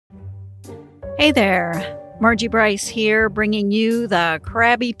Hey there, Margie Bryce here, bringing you the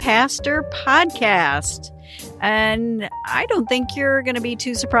Crabby Pastor podcast. And I don't think you're going to be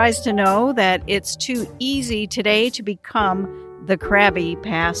too surprised to know that it's too easy today to become the Crabby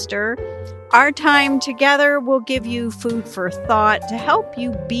Pastor. Our time together will give you food for thought to help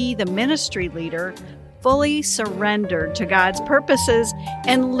you be the ministry leader fully surrendered to God's purposes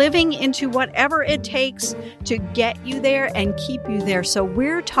and living into whatever it takes to get you there and keep you there. So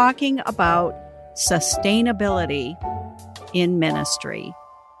we're talking about sustainability in ministry.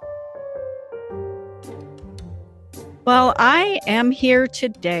 Well, I am here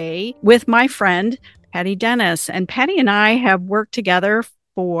today with my friend, Patty Dennis, and Patty and I have worked together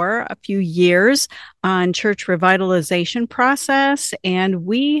for a few years on church revitalization process, and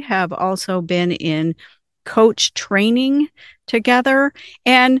we have also been in coach training together.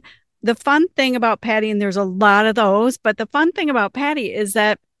 And the fun thing about Patty, and there's a lot of those, but the fun thing about Patty is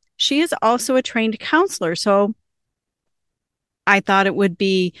that she is also a trained counselor. So I thought it would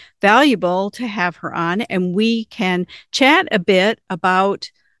be valuable to have her on, and we can chat a bit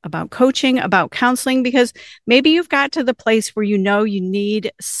about coaching, about counseling, because maybe you've got to the place where you know you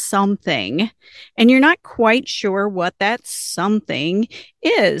need something and you're not quite sure what that something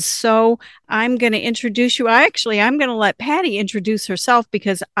is. So I'm going to introduce you. I'm going to let Patty introduce herself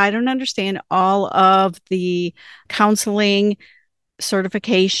because I don't understand all of the counseling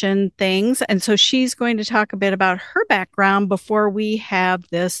certification things. And so she's going to talk a bit about her background before we have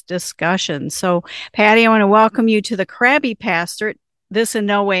this discussion. So Patty, I want to welcome you to the Crabby Pastor. This in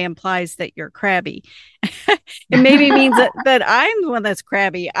no way implies that you're crabby. It maybe means that I'm the one that's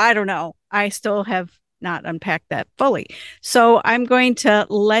crabby. I don't know. I still have not unpacked that fully. So I'm going to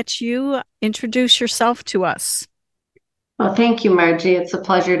let you introduce yourself to us. Well, thank you, Margie. It's a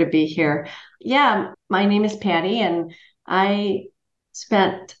pleasure to be here. Yeah, my name is Patty, and I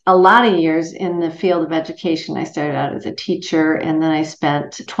spent a lot of years in the field of education. I started out as a teacher, and then I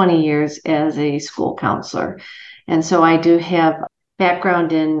spent 20 years as a school counselor. And so I do have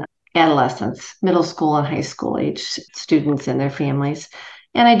background in adolescents, middle school and high school age students and their families.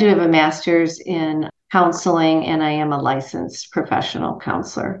 And I do have a master's in counseling, and I am a licensed professional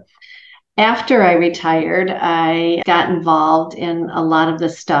counselor. After I retired, I got involved in a lot of the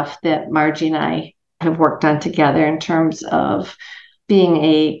stuff that Margie and I have worked on together in terms of being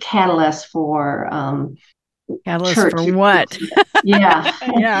a catalyst for Catalyst church for what? Yeah.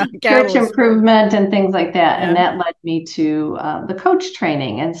 Yeah. Church improvement and things like that. Yeah. And that led me to the coach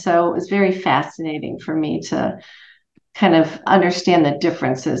training. And so it was very fascinating for me to kind of understand the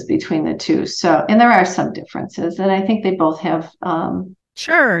differences between the two. So, and there are some differences, and I think they both have.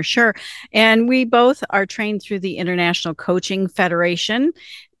 Sure. And we both are trained through the International Coaching Federation,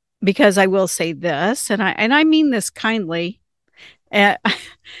 because I will say this, and I mean this kindly,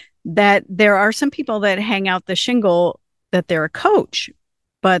 that there are some people that hang out the shingle that they're a coach,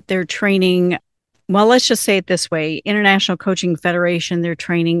 but their training, well, let's just say it this way. International Coaching Federation, their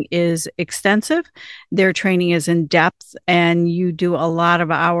training is extensive. Their training is in depth, and you do a lot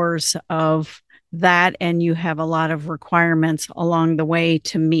of hours of that, and you have a lot of requirements along the way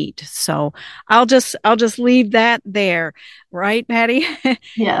to meet. So I'll just leave that there, right, Patty?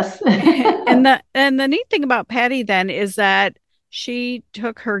 Yes. And the neat thing about Patty then is that she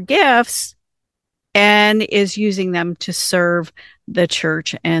took her gifts and is using them to serve the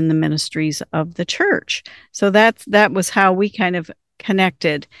church and the ministries of the church. So that was how we kind of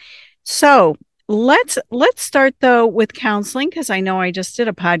connected. So let's start though with counseling, because I know I just did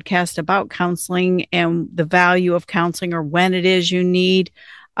a podcast about counseling and the value of counseling, or when it is you need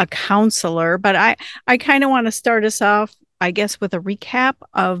a counselor. But I kind of want to start us off, I guess, with a recap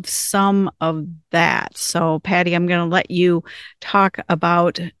of some of that. So Patty, I'm going to let you talk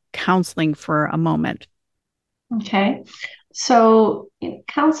about counseling for a moment. Okay. So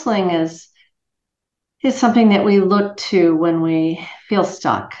counseling is something that we look to when we feel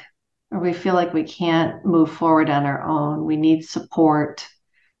stuck or we feel like we can't move forward on our own. We need support.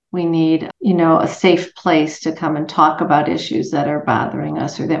 We need, a safe place to come and talk about issues that are bothering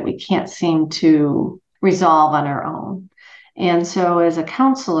us or that we can't seem to resolve on our own. And so as a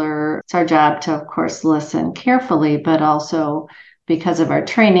counselor, it's our job to, of course, listen carefully, but also, because of our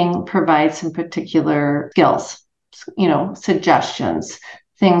training, provide some particular skills, suggestions,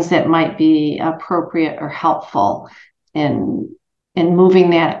 things that might be appropriate or helpful in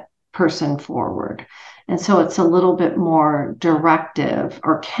moving that person forward. And so it's a little bit more directive,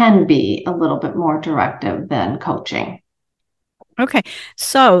 or can be a little bit more directive than coaching. Okay.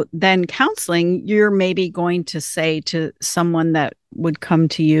 So then counseling, you're maybe going to say to someone that would come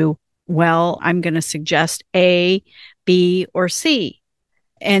to you, well, I'm going to suggest A, B, or C.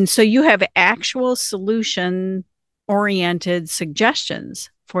 And so you have actual solution oriented suggestions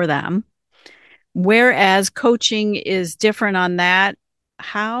for them, whereas coaching is different on that.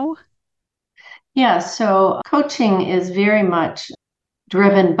 How? Yeah, so coaching is very much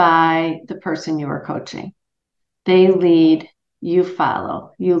driven by the person you are coaching. They lead, you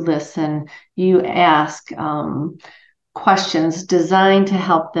follow, you listen, you ask questions designed to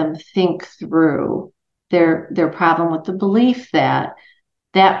help them think through their problem with the belief that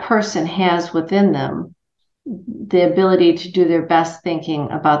that person has within them the ability to do their best thinking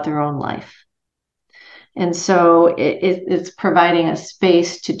about their own life. And so it's providing a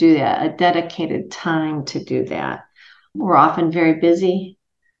space to do that, a dedicated time to do that. We're often very busy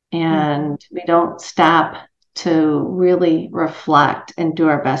and we don't stop to really reflect and do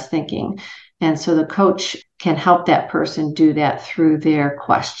our best thinking. And so the coach can help that person do that through their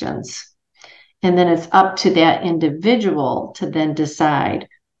questions. And then it's up to that individual to then decide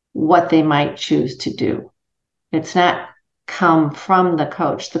what they might choose to do. It's not come from the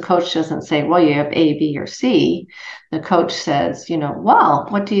coach. The coach doesn't say, well, you have A, B, or C. The coach says, well,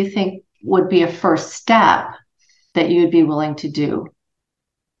 what do you think would be a first step that you'd be willing to do?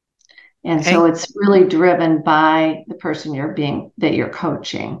 And so it's really driven by the person that you're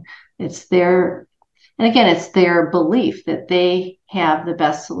coaching. It's their belief that they have the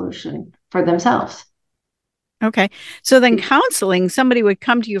best solution for themselves. Okay. So then counseling, somebody would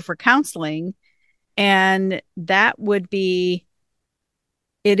come to you for counseling, and that would be,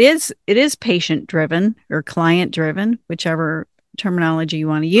 it is patient driven or client driven, whichever terminology you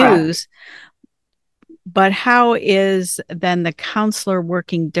want to use. Right. But how is then the counselor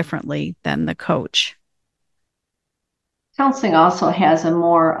working differently than the coach? Counseling also has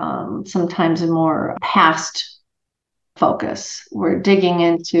sometimes a more past focus. We're digging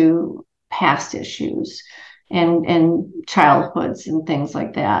into past issues and childhoods and things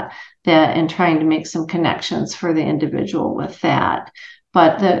like that, and trying to make some connections for the individual with that.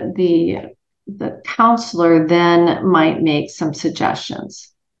 But the counselor then might make some suggestions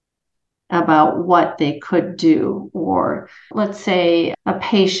about what they could do. Or let's say a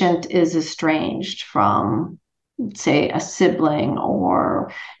patient is estranged from, say, a sibling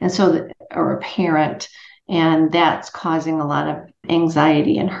or a parent, and that's causing a lot of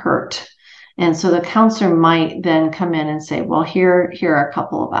anxiety and hurt. And so the counselor might then come in and say, well, here are a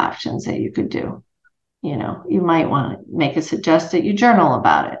couple of options that you could do. You might want to suggest that you journal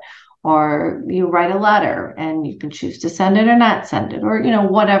about it, or you write a letter and you can choose to send it or not send it, or,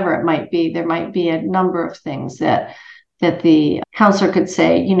 whatever it might be. There might be a number of things that the counselor could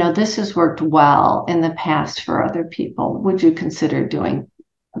say, this has worked well in the past for other people. Would you consider doing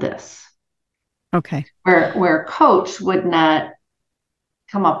this? Okay. Where a coach would not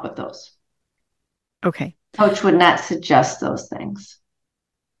come up with those. Okay. Coach would not suggest those things.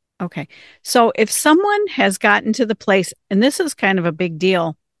 Okay. So if someone has gotten to the place, and this is kind of a big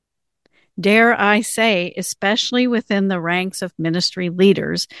deal, dare I say, especially within the ranks of ministry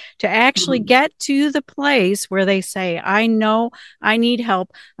leaders, to actually get to the place where they say, I know I need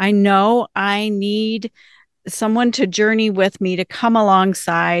help. I know I need someone to journey with me, to come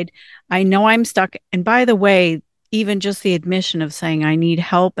alongside. I know I'm stuck. And by the way, even just the admission of saying I need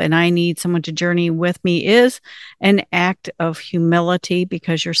help and I need someone to journey with me is an act of humility,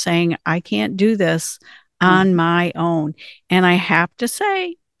 because you're saying I can't do this on my own. And I have to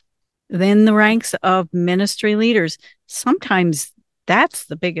say, in the ranks of ministry leaders, sometimes that's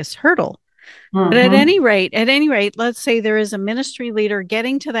the biggest hurdle. But at any rate, let's say there is a ministry leader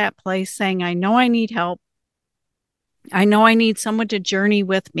getting to that place saying, I know I need help. I know I need someone to journey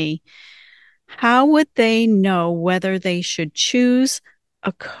with me. How would they know whether they should choose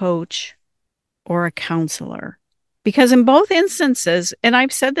a coach or a counselor? Because in both instances, and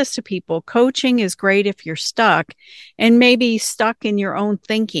I've said this to people, coaching is great if you're stuck and maybe stuck in your own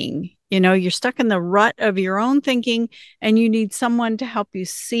thinking. You're stuck in the rut of your own thinking and you need someone to help you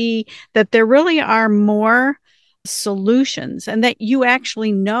see that there really are more solutions and that you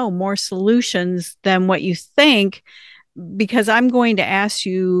actually know more solutions than what you think, because I'm going to ask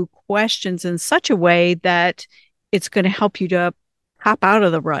you questions in such a way that it's going to help you to hop out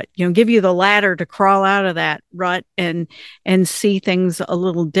of the rut, give you the ladder to crawl out of that rut and see things a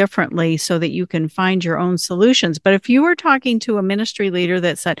little differently so that you can find your own solutions. But if you were talking to a ministry leader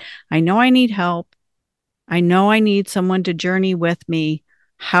that said, I know I need help, I know I need someone to journey with me,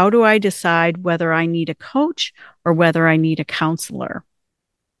 how do I decide whether I need a coach or whether I need a counselor?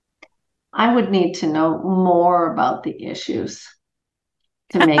 I would need to know more about the issues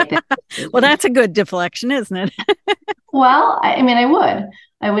to make that decision. Well, that's a good deflection, isn't it? Well, I would.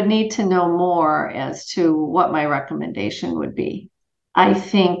 I would need to know more as to what my recommendation would be. I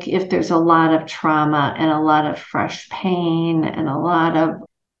think if there's a lot of trauma and a lot of fresh pain and a lot of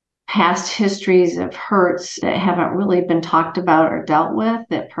past histories of hurts that haven't really been talked about or dealt with,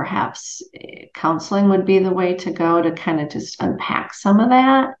 that perhaps counseling would be the way to go to kind of just unpack some of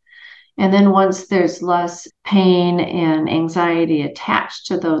that. And then once there's less pain and anxiety attached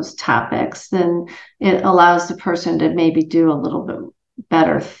to those topics, then it allows the person to maybe do a little bit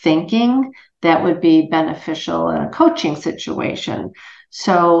better thinking that would be beneficial in a coaching situation.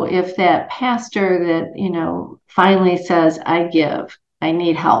 So if that pastor that, finally says, I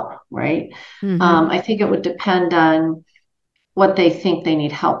need help, right? I think it would depend on what they think they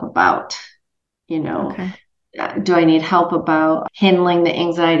need help about. Okay. Do I need help about handling the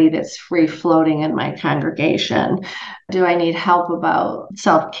anxiety that's free floating in my congregation? Do I need help about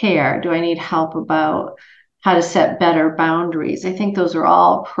self care? Do I need help about how to set better boundaries? I think those are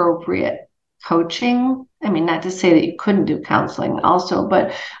all appropriate coaching. I mean, not to say that you couldn't do counseling also,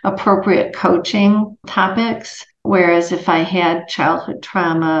 but appropriate coaching topics. Whereas if I had childhood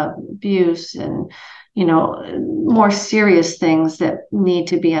trauma, abuse, and more serious things that need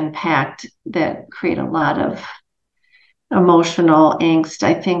to be unpacked that create a lot of emotional angst,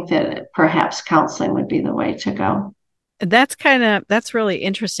 I think that perhaps counseling would be the way to go. That's really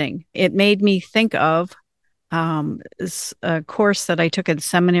interesting. It made me think of a course that I took in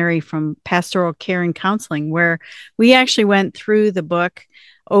seminary from pastoral care and counseling, where we actually went through the book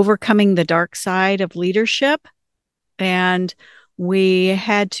Overcoming the Dark Side of Leadership. And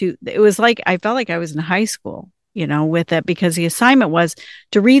it was like, I felt like I was in high school, with it, because the assignment was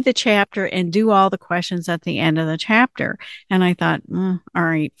to read the chapter and do all the questions at the end of the chapter. And I thought, all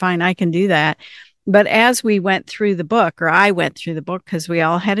right, fine, I can do that. But as we went through the book, or I went through the book, because we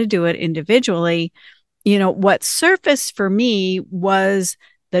all had to do it individually, what surfaced for me was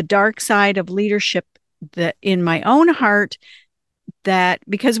the dark side of leadership that in my own heart, that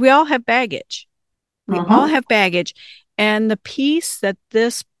because we all have baggage. We all have baggage. And the piece that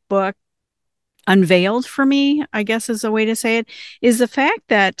this book unveiled for me, I guess is a way to say it, is the fact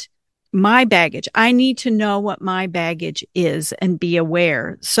that my baggage, I need to know what my baggage is and be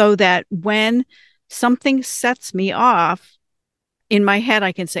aware, so that when something sets me off in my head,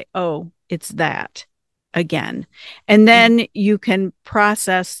 I can say, oh, it's that again. And then you can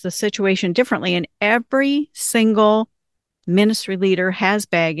process the situation differently. And every single ministry leader has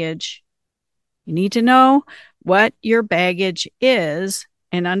baggage. You need to know what your baggage is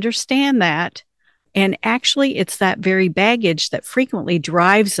and understand that. And actually, it's that very baggage that frequently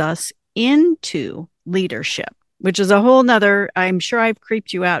drives us into leadership, which is a whole nother, I'm sure I've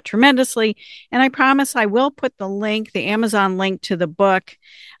creeped you out tremendously. And I promise I will put the link, the Amazon link to the book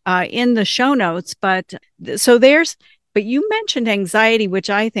in the show notes. But you mentioned anxiety,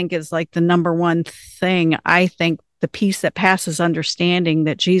 which I think is like the number one thing. I think the peace that passes understanding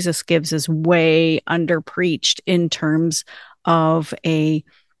that Jesus gives is way underpreached in terms of a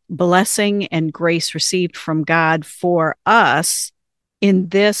blessing and grace received from God for us in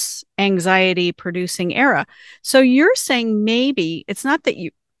this anxiety producing era. So you're saying maybe it's not that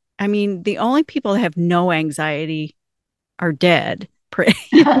the only people that have no anxiety are dead.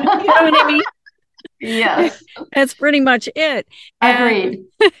 You know what I mean? Yes. That's pretty much it. Agreed.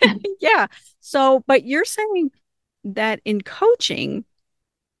 Yeah. So, but you're saying that in coaching,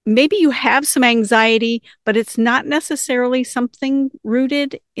 maybe you have some anxiety, but it's not necessarily something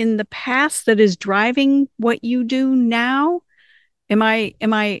rooted in the past that is driving what you do now. Am I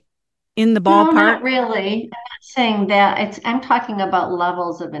in the ballpark? No, not really. I'm not saying that. I'm talking about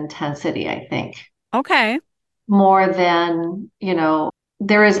levels of intensity, I think. Okay. More than,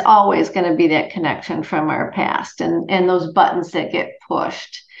 there is always going to be that connection from our past and those buttons that get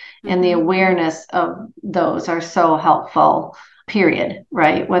pushed. And the awareness of those are so helpful, period,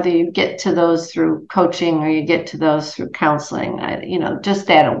 right? Whether you get to those through coaching or you get to those through counseling, just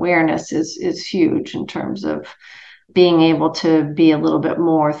that awareness is huge in terms of being able to be a little bit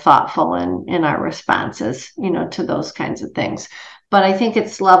more thoughtful in our responses, to those kinds of things. But I think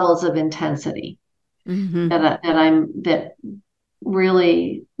it's levels of intensity that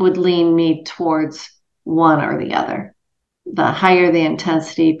really would lean me towards one or the other. The higher the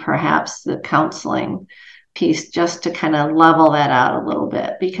intensity, perhaps the counseling piece, just to kind of level that out a little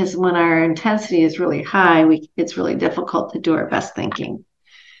bit. Because when our intensity is really high, it's really difficult to do our best thinking.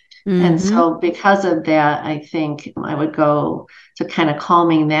 And so because of that, I think I would go to kind of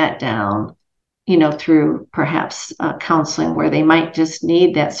calming that down, through perhaps counseling, where they might just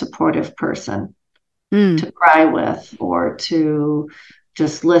need that supportive person to cry with or to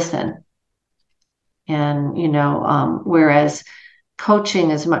just listen. And, whereas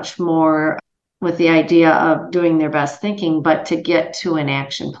coaching is much more with the idea of doing their best thinking, but to get to an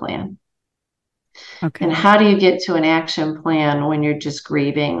action plan. Okay. And how do you get to an action plan when you're just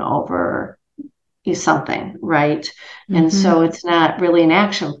grieving over something, right? Mm-hmm. And so it's not really an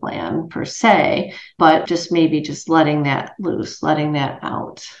action plan per se, but just maybe just letting that loose, letting that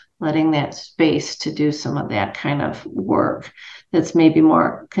out, letting that space to do some of that kind of work that's maybe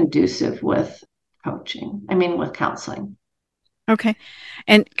more conducive with with counseling. Okay.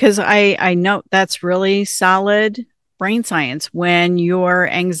 And because I know that's really solid brain science. When your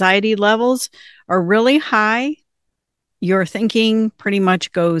anxiety levels are really high, your thinking pretty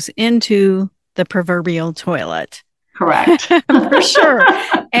much goes into the proverbial toilet. Correct. For sure.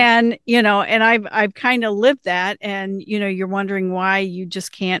 And, and I've kind of lived that. And, you're wondering why you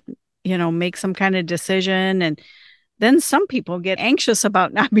just can't, make some kind of decision. And then some people get anxious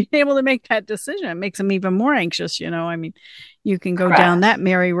about not being able to make that decision. It makes them even more anxious. You can go down that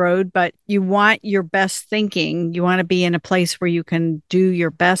merry road, but you want your best thinking. You want to be in a place where you can do your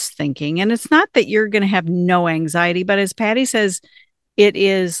best thinking. And it's not that you're going to have no anxiety, but as Patty says, it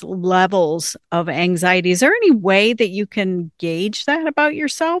is levels of anxiety. Is there any way that you can gauge that about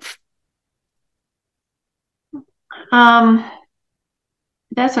yourself?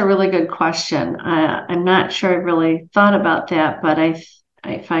 That's a really good question. I'm not sure I really thought about that, but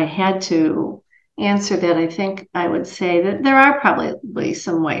if I had to answer that, I think I would say that there are probably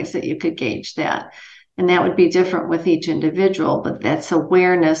some ways that you could gauge that. And that would be different with each individual, but that's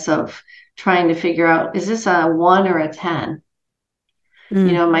awareness of trying to figure out, is this a 1 or a 10?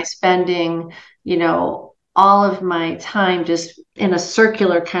 Am I spending, all of my time just in a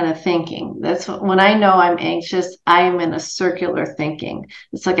circular kind of thinking? That's when I know I'm anxious, I am in a circular thinking.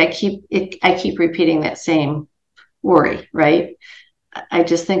 It's like I keep repeating that same worry, right? I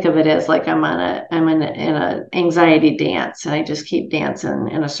just think of it as like I'm in a anxiety dance, and I just keep dancing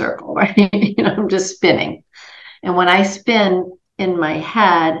in a circle, right? I'm just spinning. And when I spin in my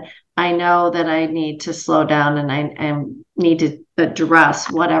head, I know that I need to slow down, and I need to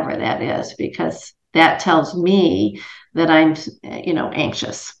address whatever that is, because that tells me that I'm,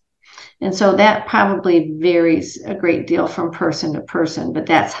 anxious. And so that probably varies a great deal from person to person, but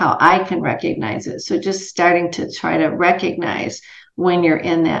that's how I can recognize it. So just starting to try to recognize when you're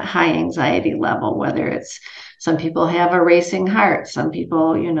in that high anxiety level, whether it's, some people have a racing heart, some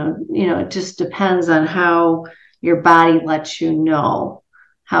people, it just depends on how your body lets you know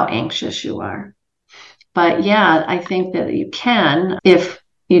how anxious you are. But yeah, I think that you can, if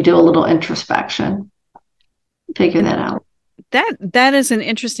you do a little introspection, figure that out. That is an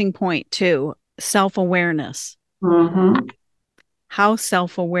interesting point too. Self-awareness. Mm-hmm. How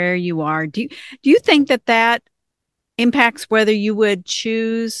self-aware you are. Do you think that impacts whether you would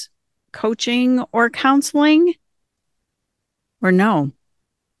choose coaching or counseling, or no?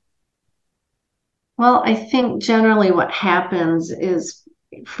 Well, I think generally what happens is,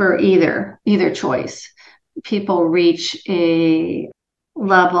 for either choice, people reach a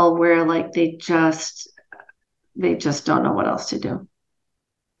level where like they just don't know what else to do.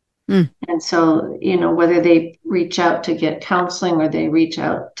 And so, whether they reach out to get counseling or they reach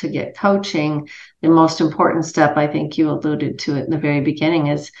out to get coaching, the most important step, I think you alluded to it in the very beginning,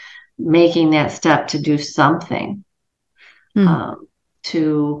 is making that step to do something,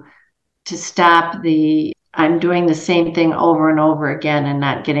 to stop the I'm doing the same thing over and over again and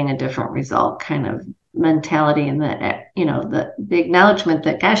not getting a different result kind of mentality, and the acknowledgement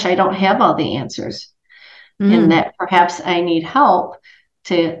that, gosh, I don't have all the answers, and that perhaps I need help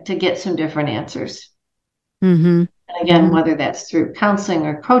to get some different answers. And again, whether that's through counseling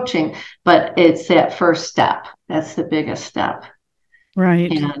or coaching, but it's that first step. That's the biggest step.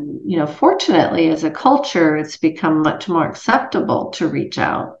 Right. And, fortunately, as a culture, it's become much more acceptable to reach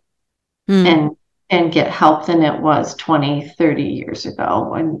out and get help than it was 20, 30 years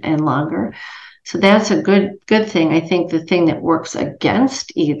ago and longer. So that's a good thing. I think the thing that works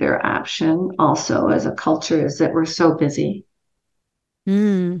against either option also as a culture is that we're so busy.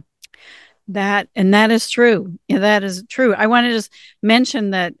 That is true. Yeah, that is true. I want to just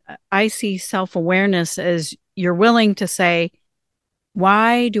mention that I see self-awareness as you're willing to say,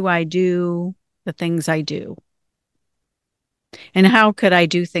 why do I do the things I do? And how could I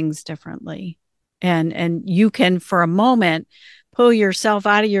do things differently? And you can, for a moment, pull yourself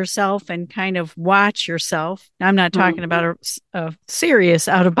out of yourself and kind of watch yourself. I'm not talking about a serious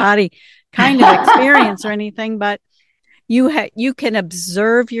out-of-body kind of experience or anything, but you can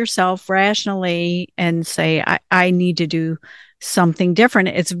observe yourself rationally and say, I need to do something different.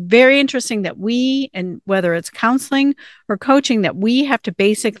 It's very interesting that and whether it's counseling or coaching, that we have to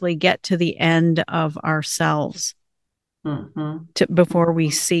basically get to the end of ourselves before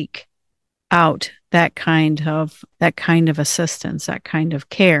we seek out that kind of assistance, that kind of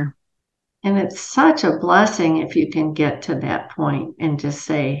care. And it's such a blessing if you can get to that point and just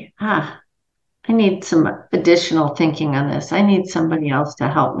say, I need some additional thinking on this. I need somebody else to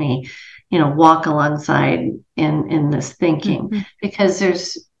help me, walk alongside in this thinking. Mm-hmm. Because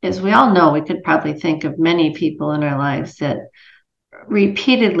as we all know, we could probably think of many people in our lives that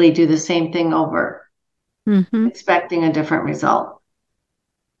repeatedly do the same thing over, expecting a different result.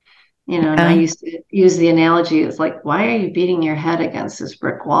 And I used to use the analogy, it's like, why are you beating your head against this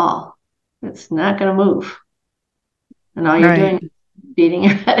brick wall? It's not going to move. And all you're doing is beating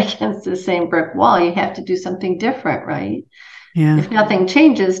your head against the same brick wall. You have to do something different, right? Yeah. If nothing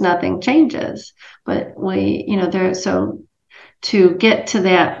changes, nothing changes. But so to get to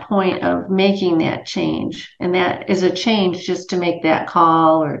that point of making that change, and that is a change just to make that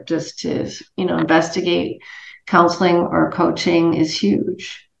call or just to, investigate counseling or coaching is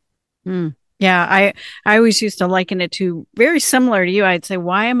huge. Yeah, I always used to liken it to very similar to you. I'd say,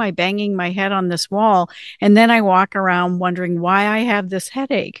 why am I banging my head on this wall? And then I walk around wondering why I have this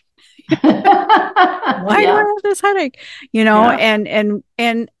headache. Why do I have this headache?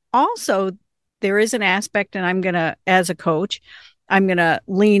 And also there is an aspect, and as a coach, I'm gonna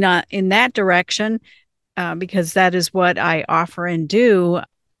lean on in that direction because that is what I offer and do.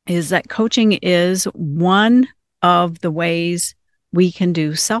 Is that coaching is one of the ways we can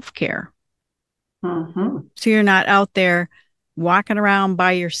do self-care. So you're not out there walking around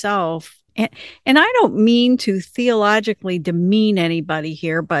by yourself. And I don't mean to theologically demean anybody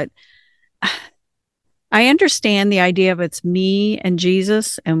here, but I understand the idea of it's me and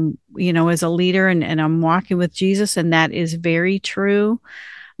Jesus and, as a leader and I'm walking with Jesus, and that is very true.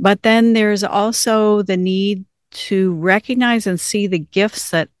 But then there's also the need to recognize and see the gifts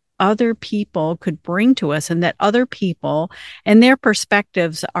that other people could bring to us, and that other people and their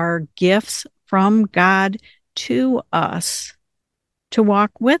perspectives are gifts from God to us to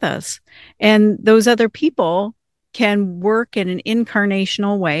walk with us. And those other people can work in an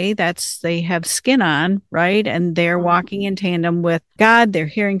incarnational way. They have skin on, right? And they're walking in tandem with God. They're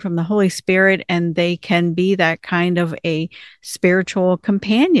hearing from the Holy Spirit, and they can be that kind of a spiritual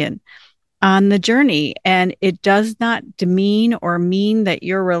companion on the journey. And it does not demean or mean that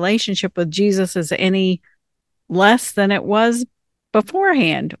your relationship with Jesus is any less than it was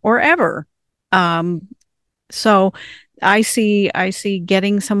beforehand or ever. So I see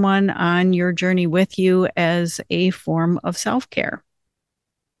getting someone on your journey with you as a form of self-care.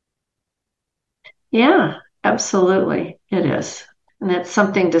 Yeah, absolutely. It is. And it's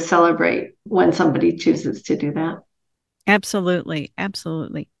something to celebrate when somebody chooses to do that. Absolutely.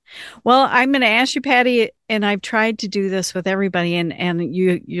 Absolutely. Well, I'm going to ask you, Patty, and I've tried to do this with everybody, and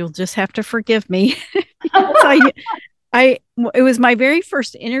you'll just have to forgive me. It was my very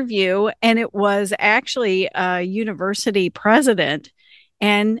first interview, and it was actually a university president.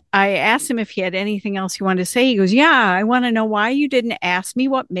 And I asked him if he had anything else he wanted to say. He goes, "Yeah, I want to know why you didn't ask me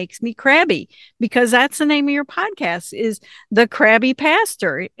what makes me crabby, because that's the name of your podcast, is The Crabby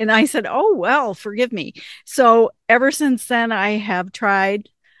Pastor." And I said, "Oh, well, forgive me." So ever since then, I have tried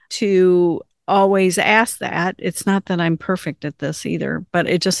to always ask that. It's not that I'm perfect at this either, but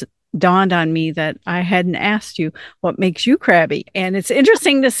it just dawned on me that I hadn't asked you what makes you crabby. And it's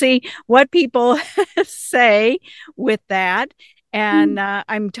interesting to see what people say with that. And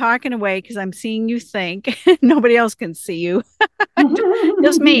I'm talking away because I'm seeing you think. Nobody else can see you,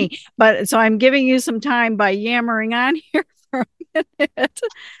 just me. But so I'm giving you some time by yammering on here for a minute.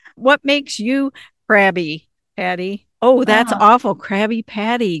 What makes you crabby, Patty? Oh, that's awful. Krabby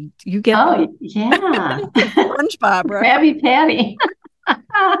Patty. You get yeah. SpongeBob, right? Krabby Patty.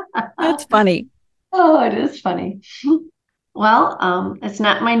 That's funny. Oh, it is funny. Well, it's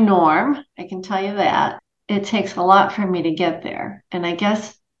not my norm. I can tell you that. It takes a lot for me to get there. And I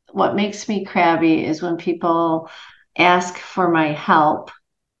guess what makes me crabby is when people ask for my help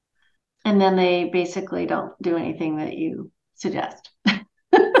and then they basically don't do anything that you suggest.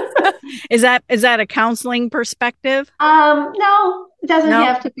 Is that a counseling perspective? No, it doesn't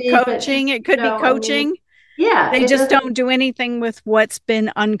have to be coaching. It could be coaching. I mean, yeah. They just don't do anything with what's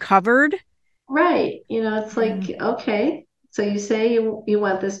been uncovered. Right. It's like, okay, so you say you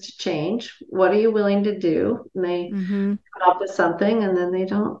want this to change. What are you willing to do? And they come up with something and then they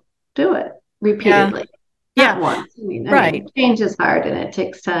don't do it repeatedly. Not once. I mean, change is hard and it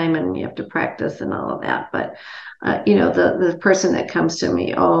takes time and you have to practice and all of that. But, the person that comes to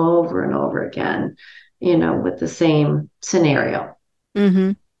me over and over again, with the same scenario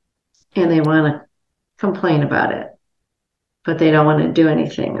and they want to complain about it, but they don't want to do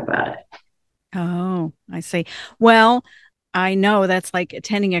anything about it. Oh, I see. Well, I know that's like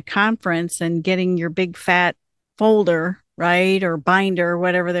attending a conference and getting your big fat folder, right? Or binder,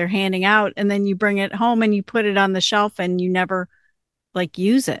 whatever they're handing out. And then you bring it home and you put it on the shelf and you never like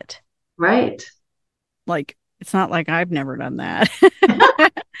use it. Right. Like, it's not like I've never done that.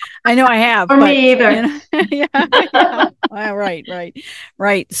 I know I have, For but me either. yeah. Well, right.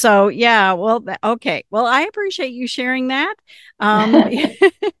 So yeah, well, okay. Well, I appreciate you sharing that. I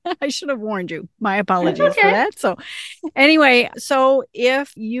should have warned you. My apologies for Okay. that. So anyway, so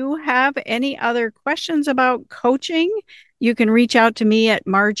if you have any other questions about coaching, you can reach out to me at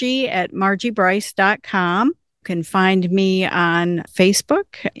margiebryce.com. You can find me on Facebook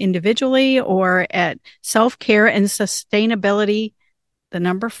individually or at Self-Care and Sustainability, the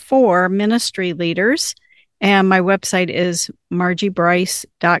number 4 Ministry Leaders. And my website is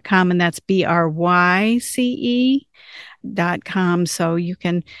margiebryce.com, and that's BRYCE.com. So you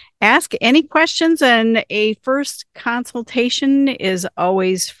can ask any questions, and a first consultation is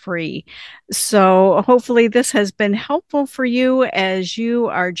always free. So hopefully this has been helpful for you as you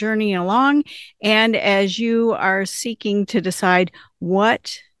are journeying along and as you are seeking to decide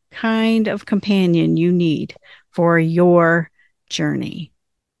what kind of companion you need for your journey.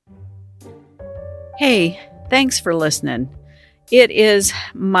 Hey, thanks for listening. It is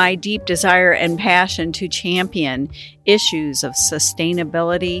my deep desire and passion to champion issues of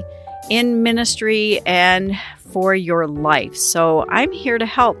sustainability in ministry and for your life. So I'm here to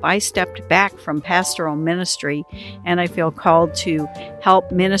help. I stepped back from pastoral ministry, and I feel called to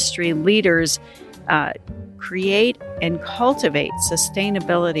help ministry leaders create and cultivate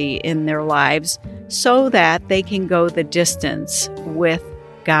sustainability in their lives so that they can go the distance with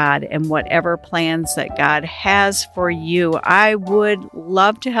God and whatever plans that God has for you. I would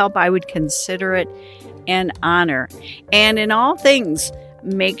love to help. I would consider it an honor. And in all things,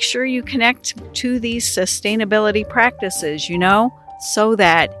 make sure you connect to these sustainability practices, so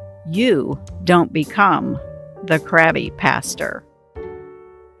that you don't become the crabby pastor.